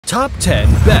Top 10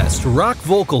 Best Rock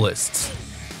Vocalists.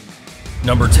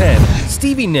 Number 10.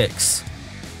 Stevie Nicks.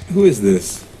 Who is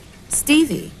this?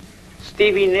 Stevie.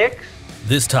 Stevie Nicks?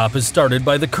 This top is started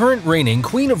by the current reigning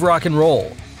Queen of Rock and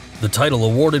Roll, the title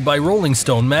awarded by Rolling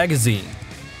Stone magazine.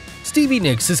 Stevie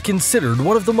Nicks is considered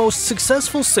one of the most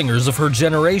successful singers of her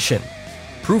generation.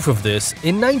 Proof of this,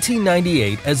 in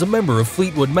 1998, as a member of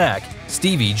Fleetwood Mac,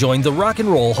 Stevie joined the Rock and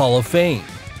Roll Hall of Fame.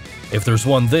 If there's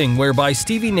one thing whereby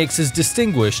Stevie Nicks is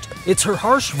distinguished, it's her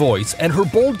harsh voice and her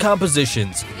bold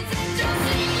compositions,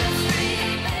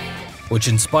 which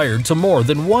inspired to more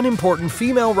than one important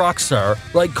female rock star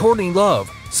like Courtney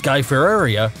Love, Sky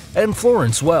Ferreira, and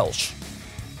Florence Welch.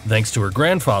 Thanks to her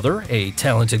grandfather, a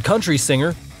talented country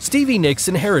singer, Stevie Nicks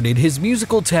inherited his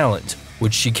musical talent,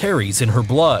 which she carries in her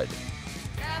blood.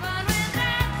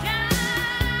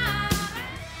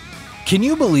 Can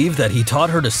you believe that he taught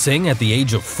her to sing at the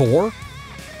age of 4?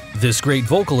 This great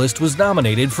vocalist was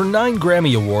nominated for 9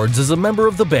 Grammy Awards as a member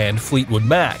of the band Fleetwood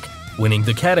Mac, winning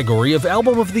the category of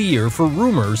Album of the Year for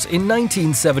Rumors in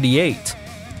 1978.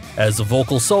 As a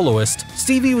vocal soloist,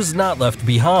 Stevie was not left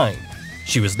behind.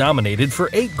 She was nominated for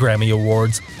 8 Grammy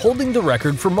Awards, holding the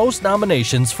record for most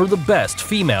nominations for the best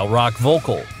female rock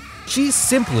vocal. She's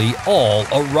simply all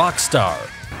a rock star.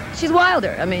 She's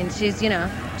wilder. I mean, she's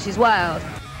wild.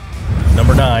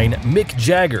 Number 9. Mick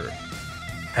Jagger.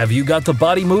 Have you got the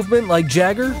body movement like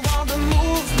Jagger?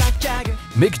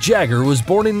 Mick Jagger was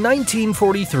born in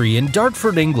 1943 in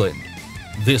Dartford, England.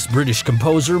 This British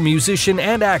composer, musician,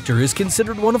 and actor is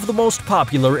considered one of the most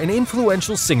popular and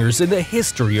influential singers in the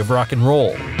history of rock and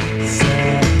roll.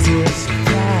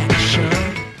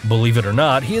 Believe it or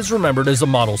not, he is remembered as a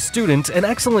model student and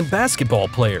excellent basketball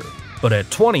player. But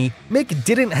at 20, Mick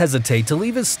didn't hesitate to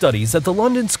leave his studies at the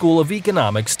London School of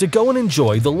Economics to go and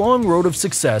enjoy the long road of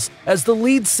success as the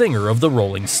lead singer of the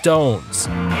Rolling Stones.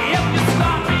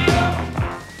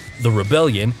 The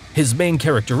rebellion, his main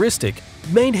characteristic,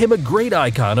 made him a great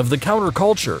icon of the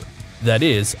counterculture, that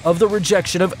is, of the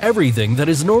rejection of everything that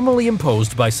is normally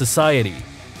imposed by society.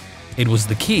 It was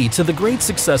the key to the great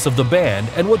success of the band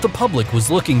and what the public was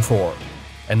looking for,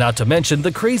 and not to mention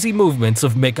the crazy movements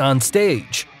of Mick on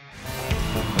stage.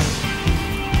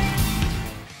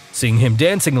 Seeing him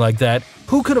dancing like that,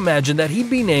 who could imagine that he'd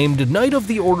be named Knight of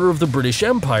the Order of the British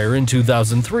Empire in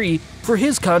 2003 for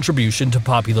his contribution to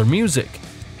popular music?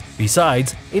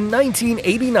 Besides, in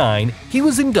 1989, he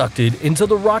was inducted into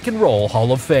the Rock and Roll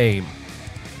Hall of Fame.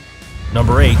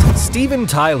 Number 8. Steven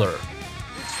Tyler.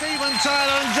 Steven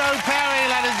Tyler and Joe Perry,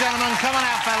 ladies and gentlemen. Come on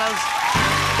out, fellas.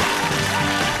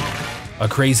 A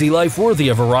crazy life worthy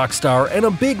of a rock star and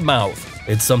a big mouth.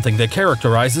 It's something that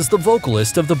characterizes the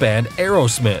vocalist of the band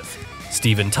Aerosmith.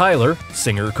 Steven Tyler,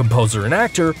 singer, composer, and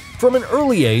actor, from an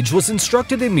early age was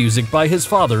instructed in music by his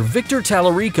father Victor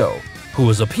Tallarico, who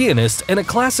was a pianist and a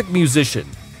classic musician.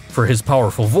 For his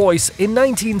powerful voice, in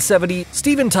 1970,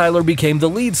 Steven Tyler became the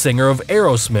lead singer of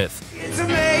Aerosmith, It's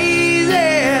amazing.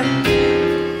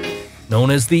 known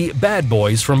as the Bad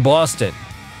Boys from Boston.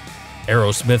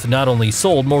 Aerosmith not only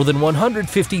sold more than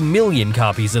 150 million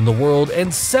copies in the world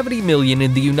and 70 million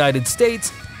in the United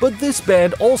States, but this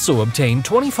band also obtained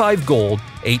 25 gold,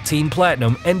 18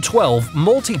 platinum, and 12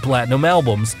 multi-platinum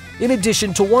albums, in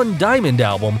addition to 1 diamond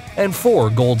album and 4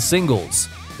 gold singles.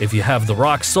 If you have the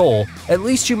rock soul, at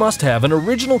least you must have an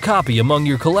original copy among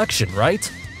your collection,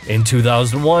 right? In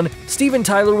 2001, Steven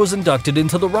Tyler was inducted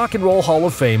into the Rock and Roll Hall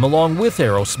of Fame along with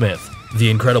Aerosmith. The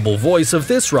incredible voice of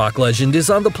this rock legend is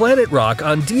on the Planet Rock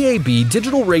on DAB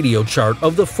digital radio chart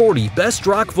of the 40 best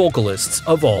rock vocalists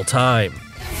of all time.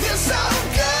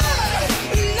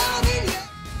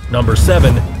 Number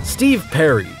 7. Steve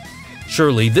Perry.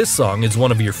 Surely this song is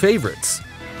one of your favorites.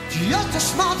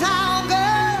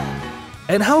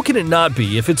 And how can it not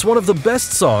be if it's one of the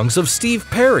best songs of Steve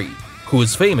Perry, who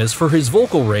is famous for his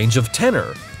vocal range of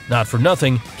tenor? Not for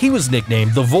nothing, he was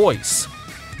nicknamed The Voice.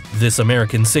 This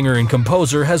American singer and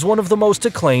composer has one of the most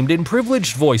acclaimed and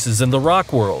privileged voices in the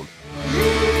rock world.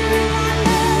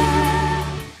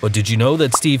 But did you know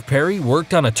that Steve Perry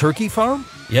worked on a turkey farm?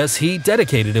 Yes, he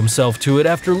dedicated himself to it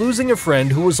after losing a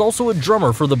friend who was also a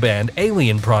drummer for the band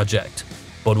Alien Project.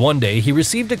 But one day he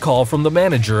received a call from the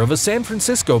manager of a San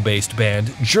Francisco-based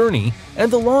band, Journey,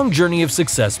 and the long journey of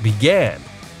success began,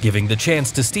 giving the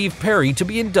chance to Steve Perry to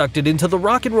be inducted into the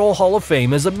Rock and Roll Hall of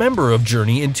Fame as a member of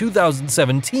Journey in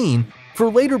 2017,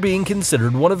 for later being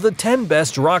considered one of the 10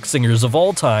 best rock singers of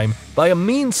all time by a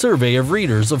mean survey of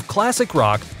readers of classic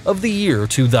rock of the year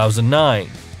 2009.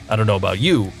 I don't know about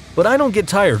you, but I don't get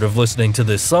tired of listening to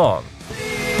this song.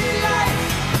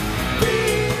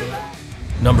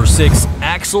 Number 6.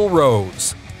 Axl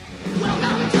Rose.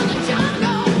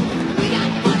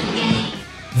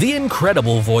 The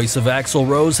incredible voice of Axl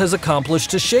Rose has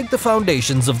accomplished to shake the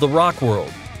foundations of the rock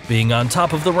world, being on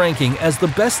top of the ranking as the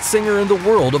best singer in the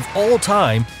world of all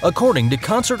time according to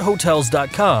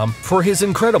ConcertHotels.com for his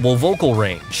incredible vocal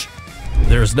range.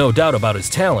 There's no doubt about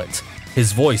his talent.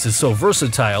 His voice is so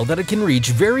versatile that it can reach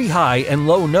very high and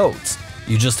low notes.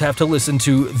 You just have to listen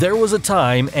to There Was a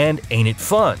Time and Ain't It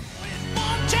Fun.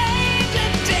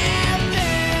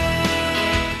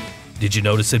 Did you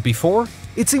notice it before?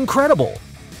 It's incredible!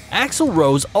 Axl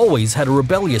Rose always had a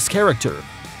rebellious character.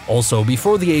 Also,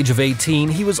 before the age of 18,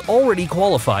 he was already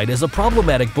qualified as a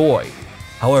problematic boy.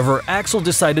 However, Axl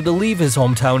decided to leave his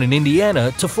hometown in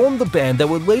Indiana to form the band that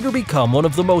would later become one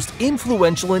of the most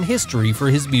influential in history for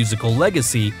his musical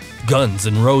legacy, Guns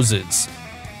N' Roses.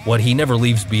 What he never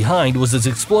leaves behind was his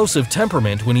explosive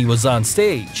temperament when he was on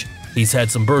stage. He's had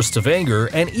some bursts of anger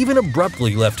and even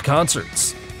abruptly left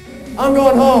concerts. I'm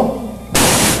going home.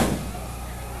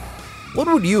 What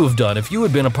would you have done if you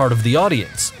had been a part of the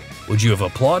audience? Would you have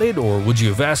applauded, or would you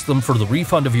have asked them for the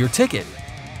refund of your ticket?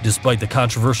 Despite the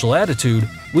controversial attitude,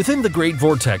 within the great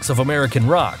vortex of American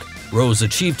rock, Rose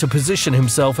achieved to position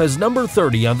himself as number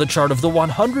 30 on the chart of the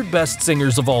 100 best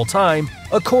singers of all time,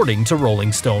 according to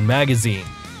Rolling Stone magazine.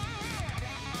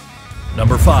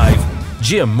 Number 5.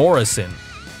 Jim Morrison.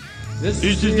 This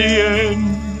is the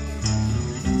end,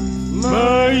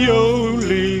 my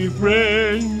only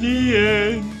friend, the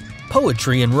end.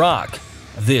 Poetry and rock.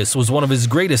 This was one of his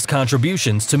greatest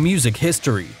contributions to music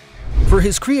history. For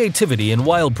his creativity and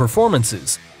wild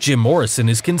performances, Jim Morrison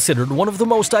is considered one of the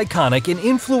most iconic and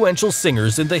influential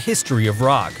singers in the history of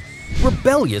rock.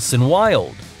 Rebellious and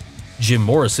wild. Jim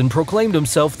Morrison proclaimed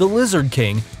himself the Lizard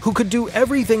King who could do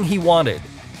everything he wanted.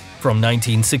 From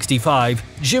 1965,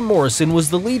 Jim Morrison was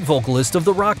the lead vocalist of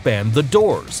the rock band The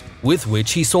Doors, with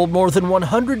which he sold more than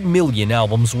 100 million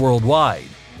albums worldwide.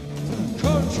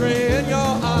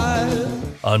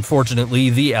 Unfortunately,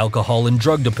 the alcohol and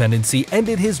drug dependency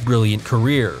ended his brilliant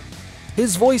career.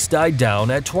 His voice died down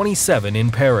at 27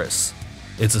 in Paris.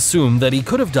 It's assumed that he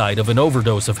could have died of an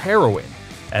overdose of heroin.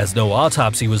 As no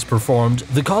autopsy was performed,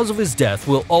 the cause of his death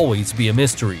will always be a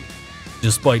mystery.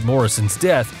 Despite Morrison's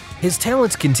death, his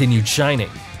talents continued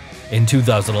shining. In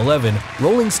 2011,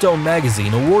 Rolling Stone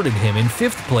magazine awarded him in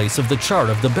 5th place of the chart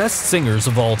of the best singers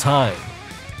of all time.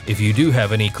 If you do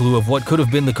have any clue of what could have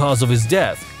been the cause of his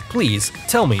death, please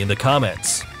tell me in the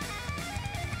comments.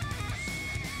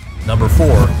 Number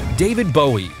 4. David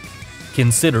Bowie.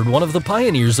 Considered one of the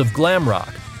pioneers of glam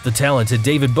rock, the talented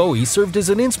David Bowie served as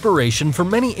an inspiration for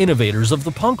many innovators of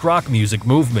the punk rock music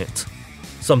movement.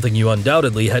 Something you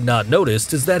undoubtedly had not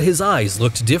noticed is that his eyes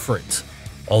looked different.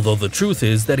 Although the truth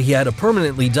is that he had a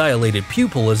permanently dilated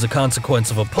pupil as a consequence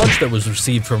of a punch that was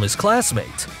received from his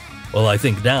classmate. Well, I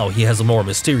think now he has a more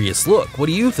mysterious look. What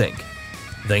do you think?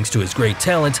 Thanks to his great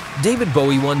talent, David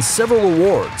Bowie won several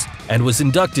awards and was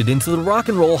inducted into the Rock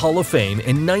and Roll Hall of Fame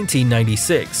in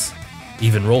 1996.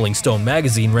 Even Rolling Stone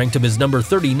magazine ranked him as number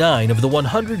 39 of the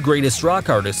 100 greatest rock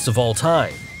artists of all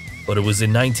time. But it was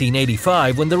in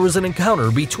 1985 when there was an encounter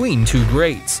between two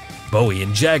greats. Bowie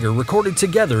and Jagger recorded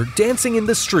together Dancing in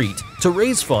the Street to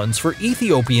raise funds for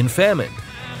Ethiopian famine.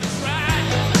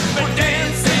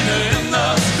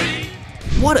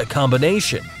 What a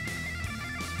combination!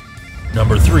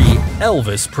 Number 3.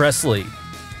 Elvis Presley.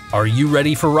 Are you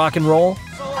ready for rock and roll?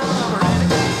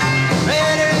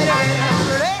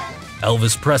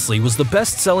 Elvis Presley was the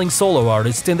best-selling solo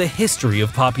artist in the history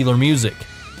of popular music.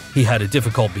 He had a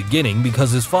difficult beginning because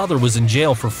his father was in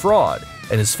jail for fraud,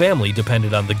 and his family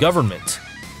depended on the government.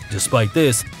 Despite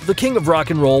this, the king of rock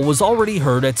and roll was already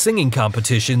heard at singing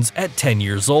competitions at 10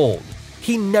 years old.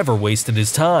 He never wasted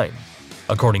his time.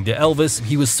 According to Elvis,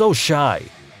 he was so shy.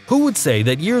 Who would say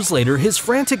that years later his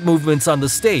frantic movements on the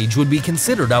stage would be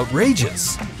considered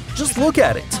outrageous? Just look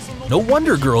at it. No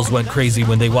wonder girls went crazy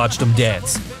when they watched him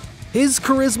dance. His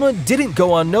charisma didn't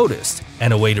go unnoticed,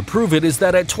 and a way to prove it is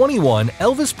that at 21,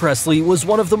 Elvis Presley was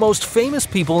one of the most famous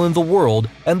people in the world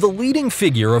and the leading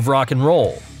figure of rock and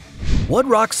roll. What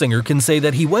rock singer can say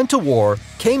that he went to war,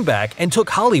 came back, and took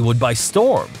Hollywood by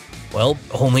storm? Well,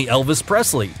 only Elvis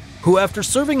Presley, who after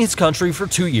serving his country for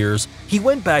 2 years, he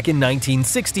went back in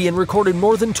 1960 and recorded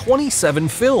more than 27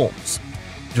 films.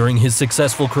 During his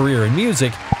successful career in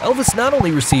music, Elvis not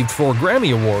only received 4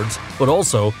 Grammy Awards, but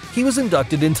also he was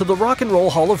inducted into the Rock and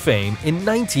Roll Hall of Fame in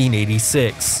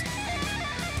 1986.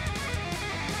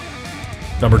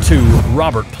 Number 2.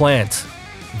 Robert Plant.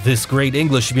 This great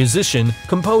English musician,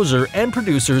 composer, and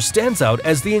producer stands out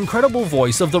as the incredible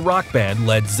voice of the rock band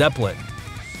Led Zeppelin.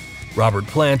 Robert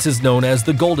Plant is known as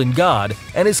the Golden God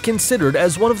and is considered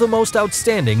as one of the most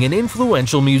outstanding and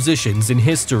influential musicians in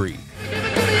history.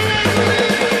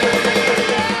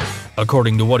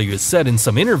 According to what he has said in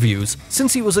some interviews,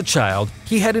 since he was a child,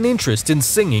 he had an interest in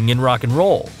singing and rock and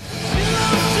roll.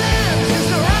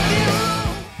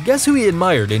 Guess who he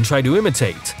admired and tried to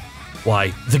imitate?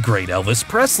 Why, the great Elvis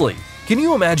Presley. Can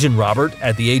you imagine Robert,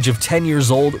 at the age of 10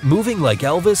 years old, moving like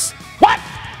Elvis? What?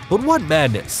 But what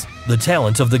madness! The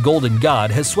talent of the Golden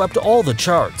God has swept all the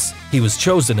charts. He was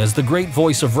chosen as the great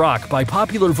voice of rock by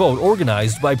popular vote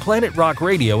organized by Planet Rock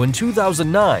Radio in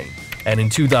 2009. And in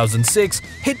 2006,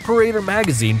 Hit Parader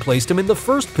magazine placed him in the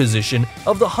first position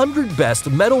of the 100 best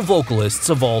metal vocalists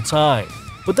of all time.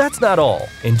 But that's not all.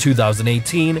 In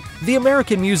 2018, the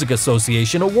American Music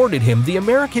Association awarded him the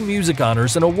American Music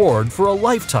Honors and Award for a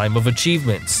lifetime of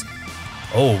achievements.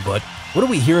 Oh, but what do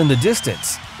we hear in the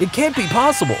distance? It can't be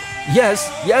possible.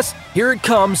 Yes, here it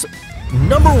comes.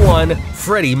 Number 1,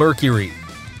 Freddie Mercury.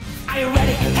 Are you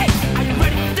ready? Hey, are you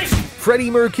ready for this?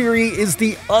 Freddie Mercury is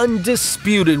the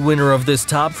undisputed winner of this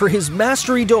top for his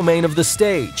mastery domain of the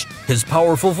stage, his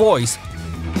powerful voice,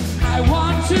 I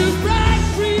want to break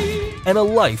free. and a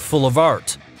life full of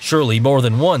art. Surely more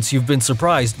than once you've been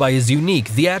surprised by his unique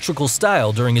theatrical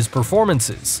style during his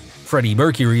performances. Freddie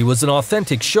Mercury was an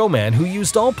authentic showman who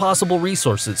used all possible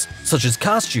resources, such as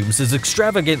costumes as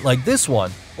extravagant like this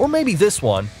one, or maybe this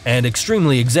one, and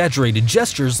extremely exaggerated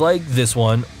gestures like this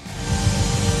one,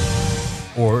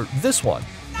 or this one.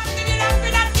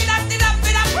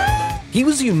 He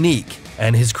was unique,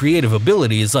 and his creative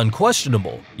ability is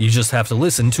unquestionable. You just have to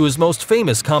listen to his most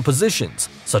famous compositions,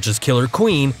 such as Killer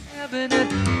Queen,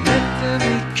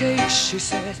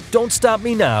 Don't Stop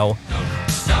Me Now,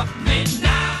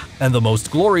 and the most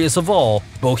glorious of all,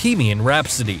 Bohemian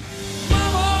Rhapsody.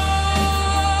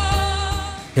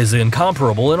 His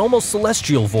incomparable and almost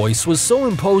celestial voice was so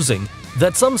imposing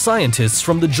that some scientists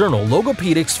from the journal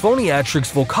Logopedics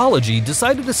Phoniatrics Vocology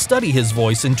decided to study his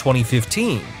voice in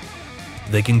 2015.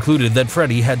 They concluded that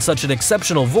Freddie had such an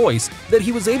exceptional voice that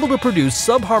he was able to produce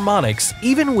subharmonics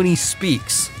even when he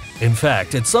speaks. In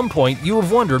fact, at some point you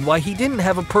have wondered why he didn't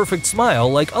have a perfect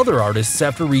smile like other artists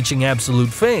after reaching absolute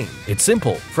fame. It's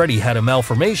simple, Freddie had a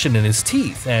malformation in his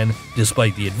teeth and,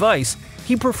 despite the advice,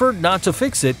 he preferred not to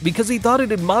fix it because he thought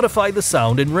it'd modify the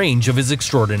sound and range of his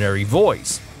extraordinary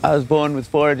voice. I was born with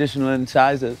 4 additional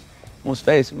incisors. More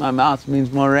space in my mouth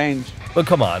means more range. But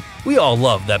come on, we all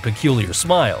love that peculiar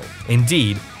smile.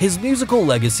 Indeed, his musical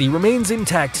legacy remains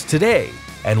intact today,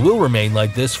 and will remain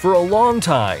like this for a long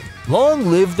time. Long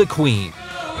live the Queen!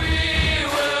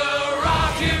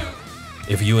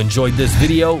 If you enjoyed this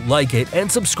video, like it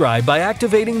and subscribe by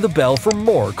activating the bell for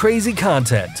more crazy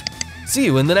content. See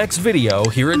you in the next video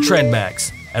here at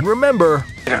TrendMax. And remember,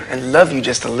 I love you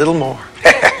just a little more.